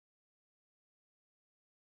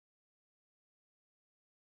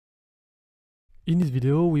In this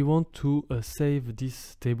video, we want to save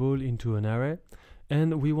this table into an array,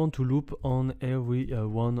 and we want to loop on every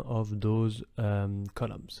one of those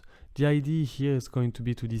columns. The idea here is going to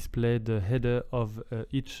be to display the header of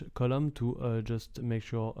each column to just make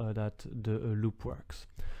sure that the loop works.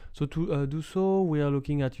 So to do so, we are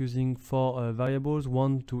looking at using four variables: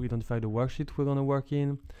 one to identify the worksheet we're going to work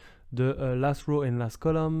in, the last row and last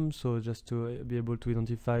column, so just to be able to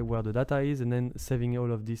identify where the data is, and then saving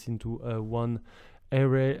all of this into one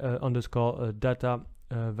array underscore data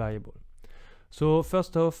variable. So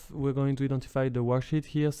first off, we're going to identify the worksheet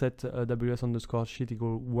here, set ws underscore sheet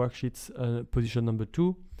equal worksheets position number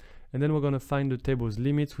 2, and then we're going to find the table's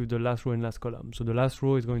limits with the last row and last column. So the last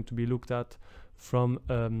row is going to be looked at from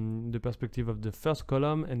the perspective of the first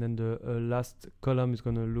column, and then the last column is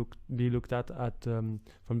going to be looked at from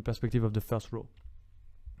the perspective of the first row.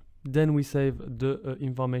 Then we save the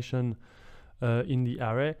information in the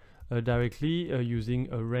array directly using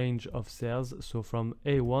a range of cells, so from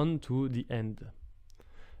A1 to the end.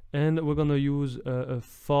 And we're going to use a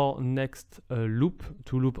for next loop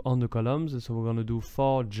to loop on the columns. So we're going to do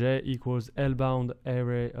for j equals LBound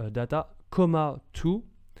array data, comma 2.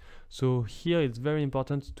 So here it's very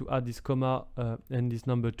important to add this comma and this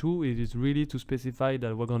number 2. It is really to specify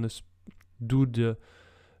that we're going to do the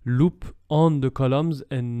loop on the columns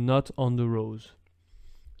and not on the rows.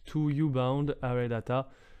 To UBound array data,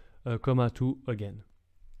 comma 2 again.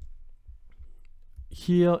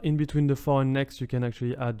 Here in between the for and next, you can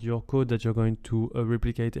actually add your code that you're going to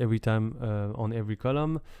replicate every time on every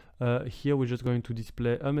column. Here we're just going to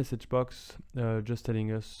display a message box just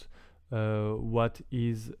telling us what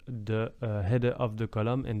is the header of the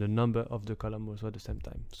column and the number of the column also at the same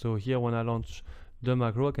time. So here when I launch the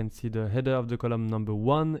macro, I can see the header of the column number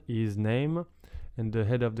 1 is name, and the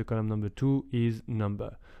header of the column number 2 is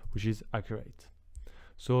number, which is accurate.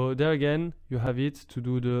 So there again, you have it to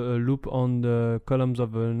do the loop on the columns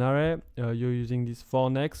of an array. You're using this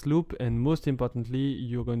for next loop, and most importantly,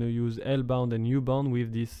 you're going to use LBound and UBound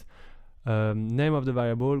with this name of the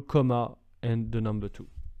variable, comma, and the number 2.